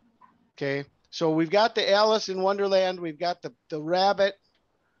 Okay. So we've got the Alice in Wonderland. We've got the rabbit.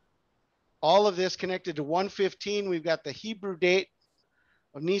 All of this connected to 115. We've got the Hebrew date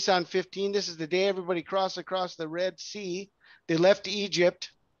of Nisan 15. This is the day everybody crossed across the Red Sea. They left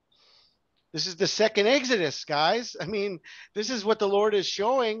Egypt. This is the second Exodus, guys. I mean, this is what the Lord is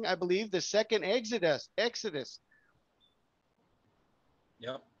showing, I believe, the second Exodus.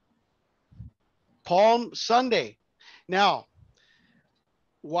 Yep. Palm Sunday. Now,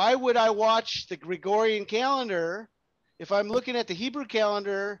 why would I watch the Gregorian calendar if I'm looking at the Hebrew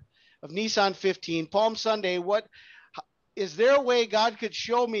calendar of Nisan 15, Palm Sunday? What is there a way God could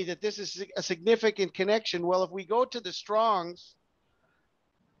show me that this is a significant connection? Well, if we go to the Strong's,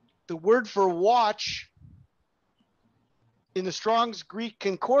 the word for watch in the Strong's Greek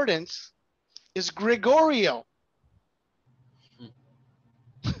concordance is Gregorio.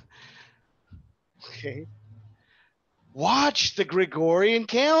 Okay. Watch the Gregorian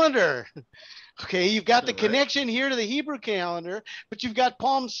calendar. Okay, you've got the connection here to the Hebrew calendar, but you've got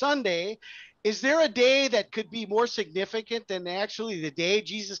Palm Sunday. Is there a day that could be more significant than actually the day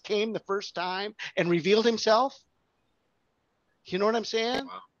Jesus came the first time and revealed himself? You know what I'm saying?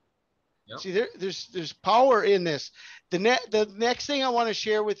 Wow. Yep. See, there's power in this. The next thing I want to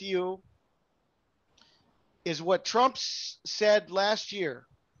share with you is what Trump said last year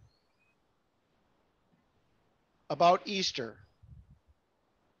about Easter.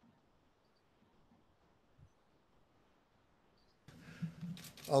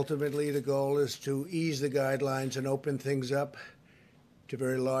 Ultimately, the goal is to ease the guidelines and open things up to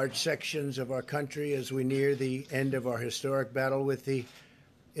very large sections of our country as we near the end of our historic battle with the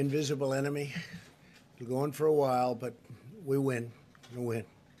invisible enemy. It'll go on for a while, but we win. We'll win.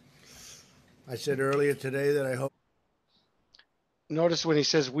 I said earlier today that I hope. Notice when he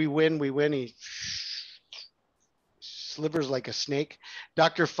says we win, he slivers like a snake.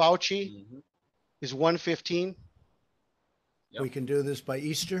 Dr. Fauci is 115. Yep. We can do this by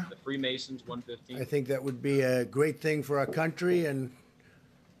Easter. The Freemasons, 115. I think that would be a great thing for our country, and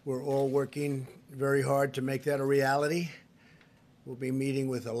we're all working very hard to make that a reality. We'll be meeting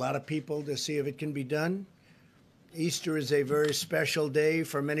with a lot of people to see if it can be done. Easter is a very special day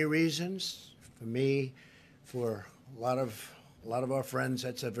for many reasons. For me, for a lot of our friends,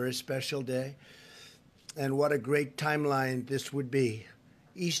 that's a very special day. And what a great timeline this would be.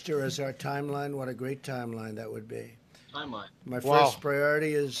 Easter as our timeline, what a great timeline that would be. Timeline. My first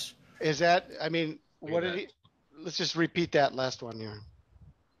priority is that, I mean, what did he, let's just repeat that last one here.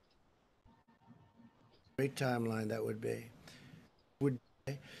 Great timeline that would be.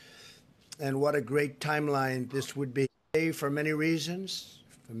 And what a great timeline this would be for many reasons.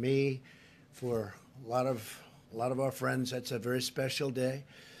 For me, for a lot of our friends, that's a very special day.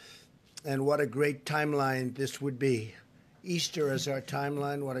 And what a great timeline this would be. Easter as our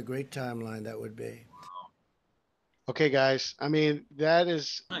timeline, what a great timeline that would be. Okay, guys. I mean, that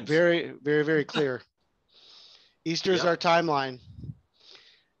is very, very, very clear. Easter is our timeline.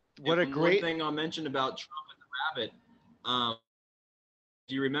 What a great one thing I'll mention about Trump and the rabbit.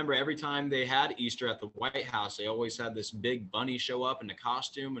 Do you remember every time they had Easter at the White House, they always had this big bunny show up in a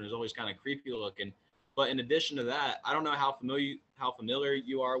costume, and it was always kind of creepy looking. But in addition to that, I don't know how familiar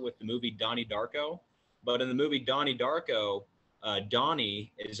you are with the movie Donnie Darko, but in the movie Donnie Darko,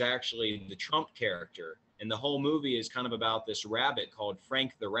 Donnie is actually the Trump character. And the whole movie is kind of about this rabbit called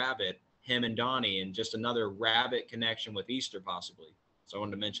Frank the Rabbit, him and Donnie, and just another rabbit connection with Easter possibly. So I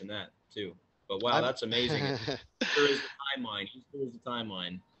wanted to mention that too. But wow, that's amazing. Easter is the timeline. Easter is the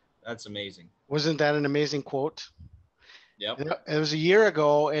timeline. That's amazing. Wasn't that an amazing quote? Yep. It was a year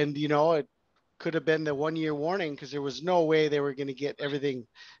ago, and you know, it could have been the 1 year warning because there was no way they were going to get everything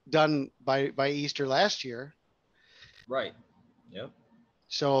done by Easter last year. Right. Yep.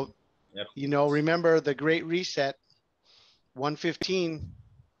 So, you know, remember the Great Reset, 115.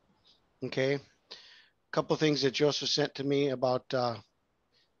 Okay. A couple of things that Joseph sent to me about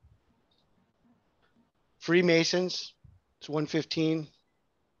Freemasons. It's 115.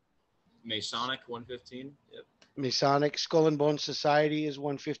 Masonic 115. Yep. Masonic Skull and Bone Society is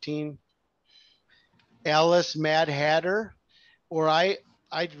 115. Alice Mad Hatter, or I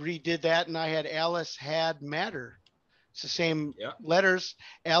redid that and I had Alice Had Matter. It's the same letters.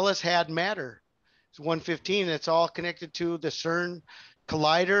 Alice Had Matter. It's 115. It's all connected to the Cern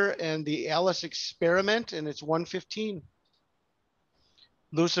collider and the Alice experiment, and it's 115.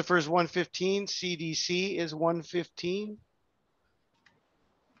 Lucifer's 115. CDC is 115.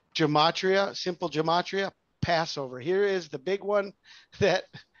 Gematria, simple gematria, Passover. Here is the big one that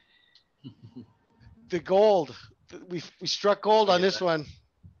the gold. We struck gold on this one.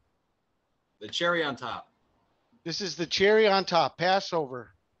 The cherry on top. This is the cherry on top.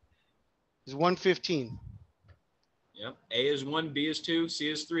 Passover is 115. Yep. A is 1, B is 2, C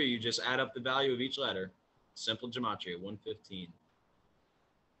is 3. You just add up the value of each letter. Simple gematria, 115.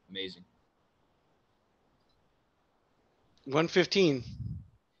 Amazing. 115.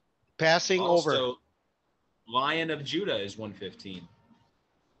 Passing also, over. Lion of Judah is 115.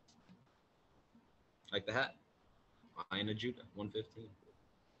 Like the hat. Lion of Judah, 115.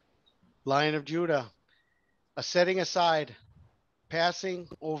 Lion of Judah. A setting aside. Passing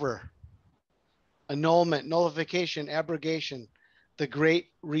over. Annulment, nullification, abrogation. The Great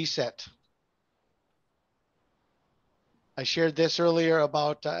Reset. I shared this earlier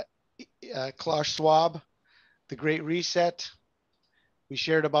about Klaus Schwab. The Great Reset. We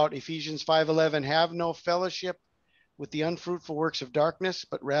shared about Ephesians 5:11. Have no fellowship with the unfruitful works of darkness,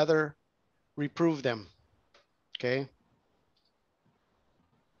 but rather reprove them. Okay.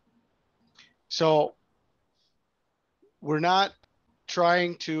 So we're not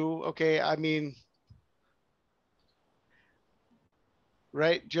trying to,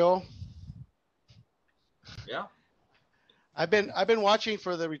 right, Joe? Yeah. I've been watching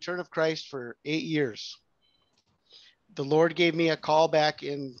for the return of Christ for 8 years. The Lord gave me a call back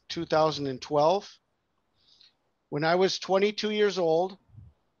in 2012. When I was 22 years old,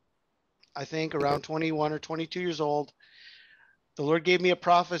 I think around 21 or 22 years old, the Lord gave me a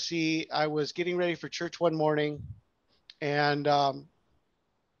prophecy. I was getting ready for church one morning and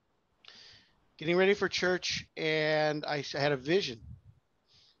getting ready for church, and I had a vision.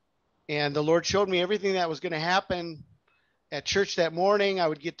 And the Lord showed me everything that was going to happen at church that morning. I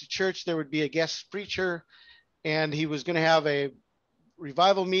would get to church, there would be a guest preacher, and he was going to have a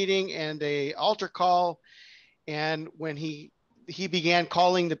revival meeting and a altar call. And when he began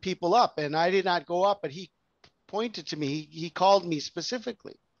calling the people up, and I did not go up, but he pointed to me. He called me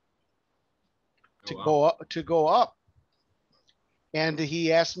specifically to go up. And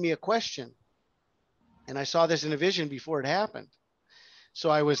he asked me a question. And I saw this in a vision before it happened. So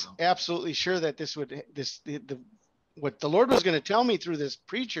I was absolutely sure that what the Lord was going to tell me through this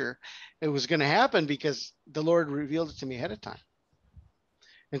preacher, it was going to happen because the Lord revealed it to me ahead of time.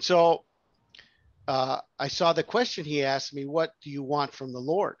 And so I saw the question he asked me, what do you want from the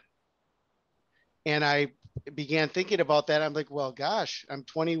Lord? And I began thinking about that. I'm like, well, gosh, I'm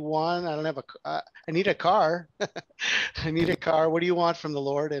 21. I don't have I need a car. I need a car. What do you want from the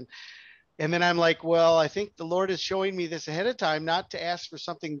Lord? And then I'm like, well, I think the Lord is showing me this ahead of time, not to ask for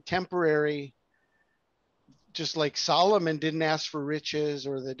something temporary, just like Solomon didn't ask for riches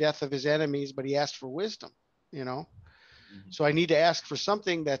or the death of his enemies, but he asked for wisdom, Mm-hmm. So I need to ask for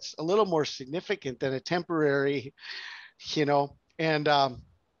something that's a little more significant than a temporary, and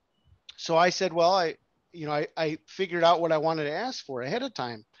so I said, well, I figured out what I wanted to ask for ahead of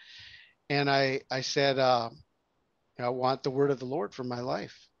time. And I said, I want the word of the Lord for my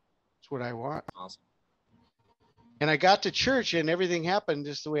life. That's what I want. Awesome. And I got to church and everything happened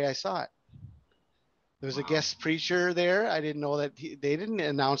just the way I saw it. There was a guest preacher there. I didn't know that they didn't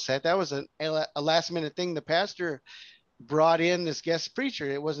announce that. That was a last minute thing. The pastor brought in this guest preacher.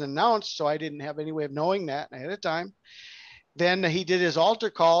 It wasn't announced, so I didn't have any way of knowing that ahead of time. Then he did his altar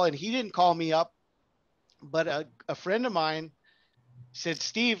call, and he didn't call me up, but a friend of mine said,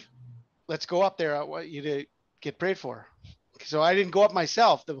 Steve, let's go up there. I want you to get prayed for. So I didn't go up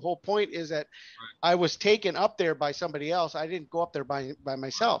myself. The whole point is that I was taken up there by somebody else. I didn't go up there by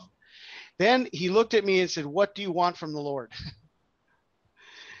myself. Then he looked at me and said, what do you want from the Lord?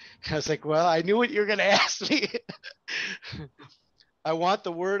 I was like, well, I knew what you're going to ask me. I want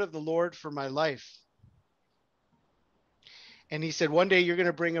the word of the Lord for my life. And he said, one day you're going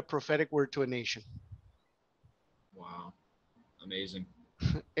to bring a prophetic word to a nation. Wow. Amazing.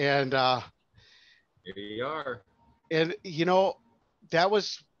 And here you are. And, that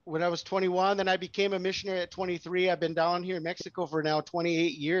was when I was 21. Then I became a missionary at 23. I've been down here in Mexico for now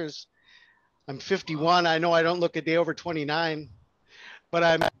 28 years. I'm 51. I know I don't look a day over 29, but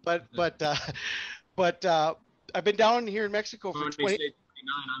I've been down here in Mexico for 20. 29.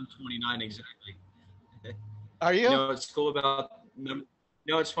 I'm 29 exactly. Are you? You know what's cool about? You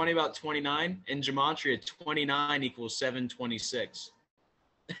know what's funny about 29? In Gematria, 29 equals 726.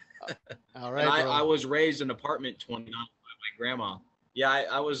 All right. And bro. I was raised in apartment 29 by my grandma. Yeah,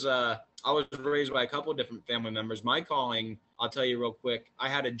 I was raised by a couple of different family members. My calling, I'll tell you real quick. I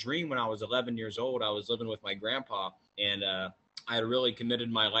had a dream when I was 11 years old. I was living with my grandpa, and I had really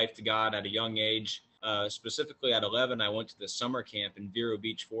committed my life to God at a young age. Specifically at 11, I went to the summer camp in Vero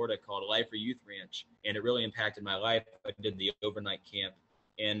Beach, Florida, called Life for Youth Ranch, and it really impacted my life. I did the overnight camp,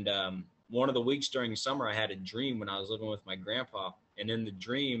 and one of the weeks during summer, I had a dream when I was living with my grandpa, and in the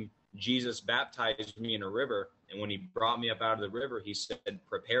dream, Jesus baptized me in a river, and when he brought me up out of the river, he said,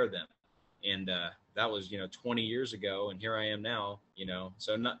 "Prepare them." And that was 20 years ago, and here I am now.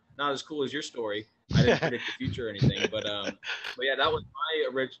 So not as cool as your story. I didn't predict the future or anything, but yeah, that was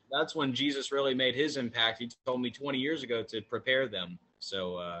that's when Jesus really made his impact. He told me 20 years ago to prepare them.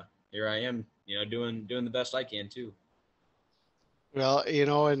 So here I am, doing the best I can too. Well,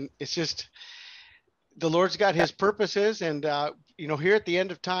 and it's just the Lord's got his purposes, and here at the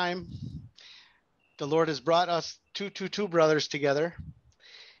end of time, the Lord has brought us 222 brothers together,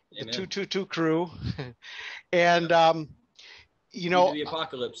 the 222 crew, and the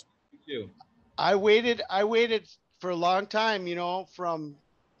apocalypse too. I waited for a long time, from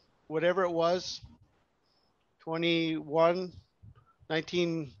whatever it was,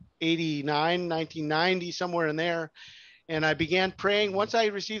 1989, 1990, somewhere in there. And I began praying. Once I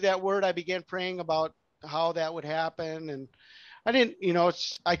received that word, I began praying about how that would happen. And I didn't,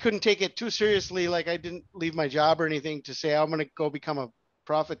 I couldn't take it too seriously. Like, I didn't leave my job or anything to say, I'm going to go become a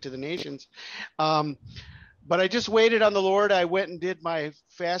prophet to the nations. But I just waited on the Lord. I went and did my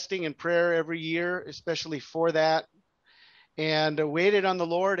fasting and prayer every year, especially for that, and waited on the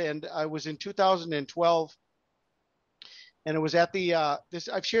Lord. And I was in 2012, and it was at the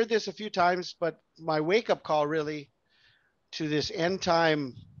I've shared this a few times, but my wake-up call really to this end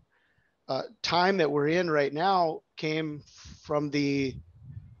time time that we're in right now came from the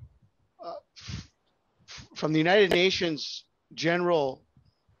United Nations general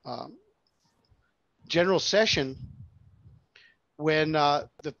session, when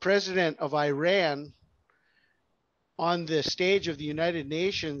the president of Iran on the stage of the United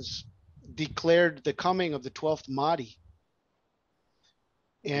Nations declared the coming of the 12th Mahdi.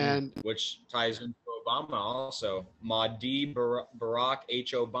 And which ties into Obama also. Mahdi Barack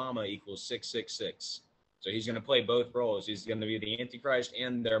H. Obama equals 666. So he's going to play both roles. He's going to be the Antichrist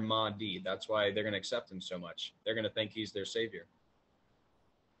and their Mahdi. That's why they're going to accept him so much. They're going to think he's their savior.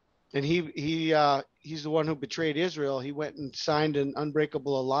 And he's the one who betrayed Israel. He went and signed an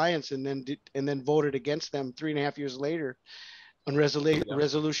unbreakable alliance, and then voted against them 3.5 years later on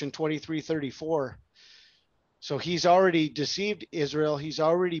resolution 2334. So he's already deceived Israel. He's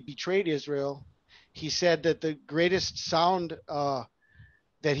already betrayed Israel. He said that the greatest sound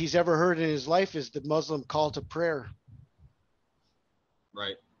that he's ever heard in his life is the Muslim call to prayer.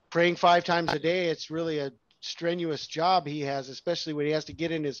 Right. Praying 5 times a day. It's really a strenuous job he has, especially when he has to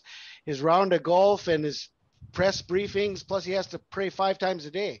get in his round of golf and his press briefings. Plus he has to pray 5 times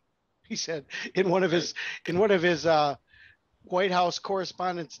a day. He said in one of his White House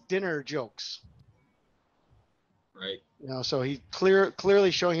correspondents' dinner jokes. Right. So he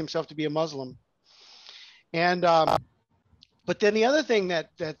clearly showing himself to be a Muslim. And but then the other thing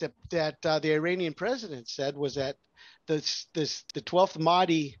that the Iranian president said was that the 12th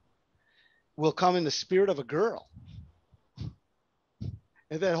Mahdi will come in the spirit of a girl.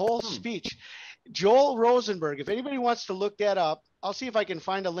 And that whole speech, Joel Rosenberg, if anybody wants to look that up, I'll see if I can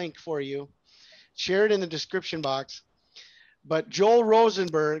find a link for you. Share it in the description box. But Joel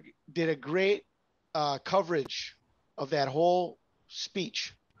Rosenberg did a great coverage of that whole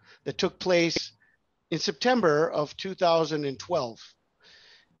speech that took place in September of 2012,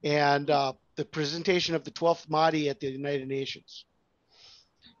 and the presentation of the 12th Mahdi at the United Nations,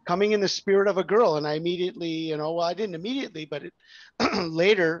 coming in the spirit of a girl. And I immediately, I didn't immediately, but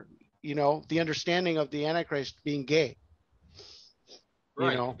later, the understanding of the Antichrist being gay.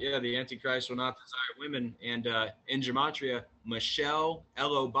 Right. Yeah, the Antichrist will not desire women. And in Gematria, Michelle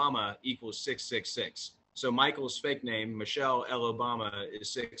L. Obama equals 666. So Michael's fake name, Michelle L. Obama,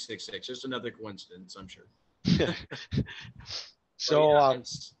 is 666. Just another coincidence, I'm sure. So yeah,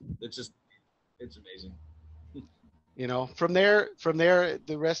 it's amazing. From there,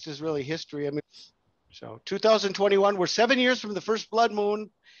 the rest is really history. I mean, so 2021, we're 7 years from the first blood moon,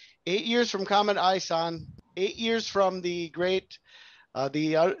 8 years from Comet Ison, 8 years from the great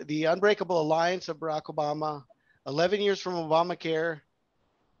The Unbreakable Alliance of Barack Obama, 11 years from Obamacare.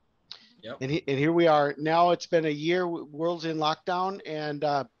 Yep. And here we are. Now it's been a year, world's in lockdown, and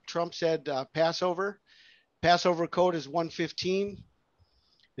Trump said Passover code is 115.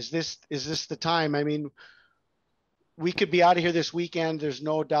 Is this the time? I mean, we could be out of here this weekend. There's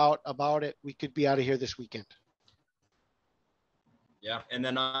no doubt about it. We could be out of here this weekend. Yeah, and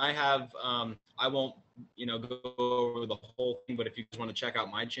then I have, I won't, go over the whole thing, but if you guys want to check out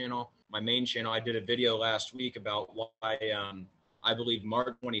my channel, my main channel, I did a video last week about why I believe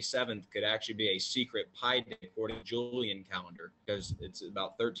March 27th could actually be a secret Pi Day according to Julian calendar, because it's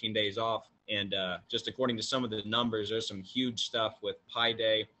about 13 days off. And just according to some of the numbers, there's some huge stuff with Pi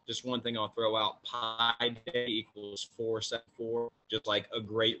Day. Just one thing I'll throw out, Pi Day equals 474, just like a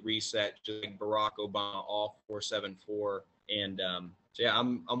great reset, just like Barack Obama, all 474. And so yeah,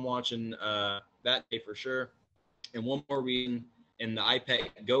 I'm watching that day for sure. And one more reason, in the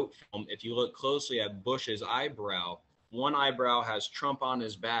iPad goat film, if you look closely at Bush's eyebrow, one eyebrow has Trump on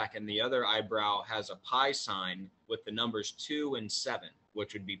his back and the other eyebrow has a pi sign with the numbers 2 and 7,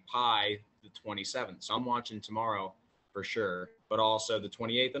 which would be pi the 27th. So I'm watching tomorrow for sure, but also the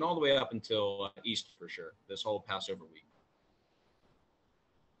 28th and all the way up until Easter for sure, this whole Passover week.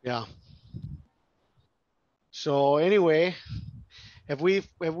 Yeah. So anyway, have we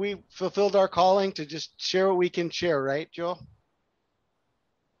fulfilled our calling to just share what we can share, right, Joe?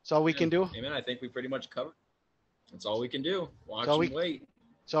 That's all we can do. Amen. I think we pretty much covered. That's all we can do. Watch and wait.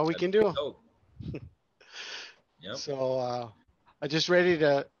 That's all we can do. Yep. So I'm just ready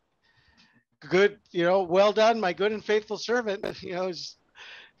to well done, my good and faithful servant. Just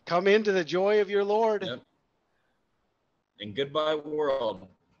come into the joy of your Lord. Yep. And goodbye, world.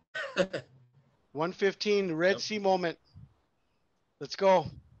 115 Red Sea moment. Let's go.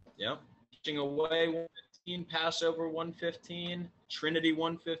 Yep. Pushing away 115, Passover 115, Trinity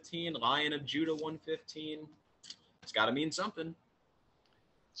 115, Lion of Judah 115. It's got to mean something.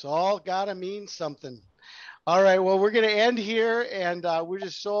 It's all got to mean something. All right. Well, we're going to end here, and we're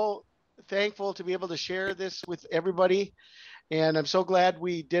just so thankful to be able to share this with everybody. And I'm so glad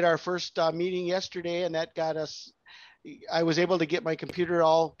we did our first meeting yesterday, and that got us. I was able to get my computer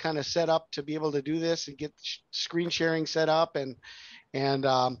all kind of set up to be able to do this and get screen sharing set up, and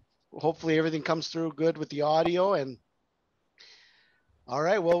hopefully everything comes through good with the audio. And all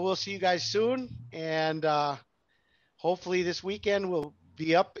right. Well, we'll see you guys soon, and hopefully this weekend we'll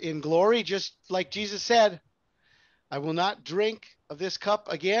be up in glory, just like Jesus said, I will not drink of this cup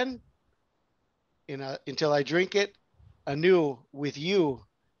again until I drink it anew with you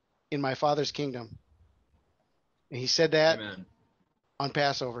in my Father's kingdom. And he said that Amen. On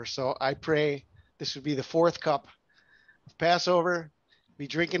Passover. So I pray this would be the fourth cup of Passover, be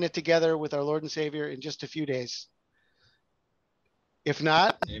drinking it together with our Lord and Savior in just a few days. If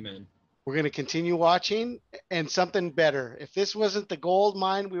not, Amen. We're going to continue watching, and something better. If this wasn't the gold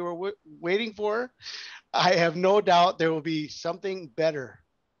mine we were waiting for, I have no doubt there will be something better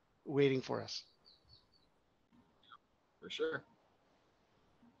waiting for us. For sure.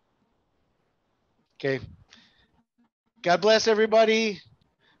 Okay. God bless everybody.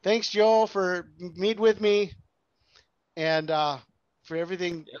 Thanks, Joe, for meeting with me and for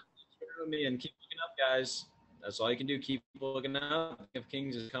everything. Yep. Thanks for me, and keep looking up, guys. That's all you can do. Keep looking up. King of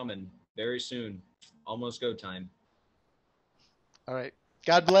Kings is coming very soon. Almost go time. All right.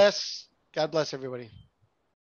 God bless. God bless everybody.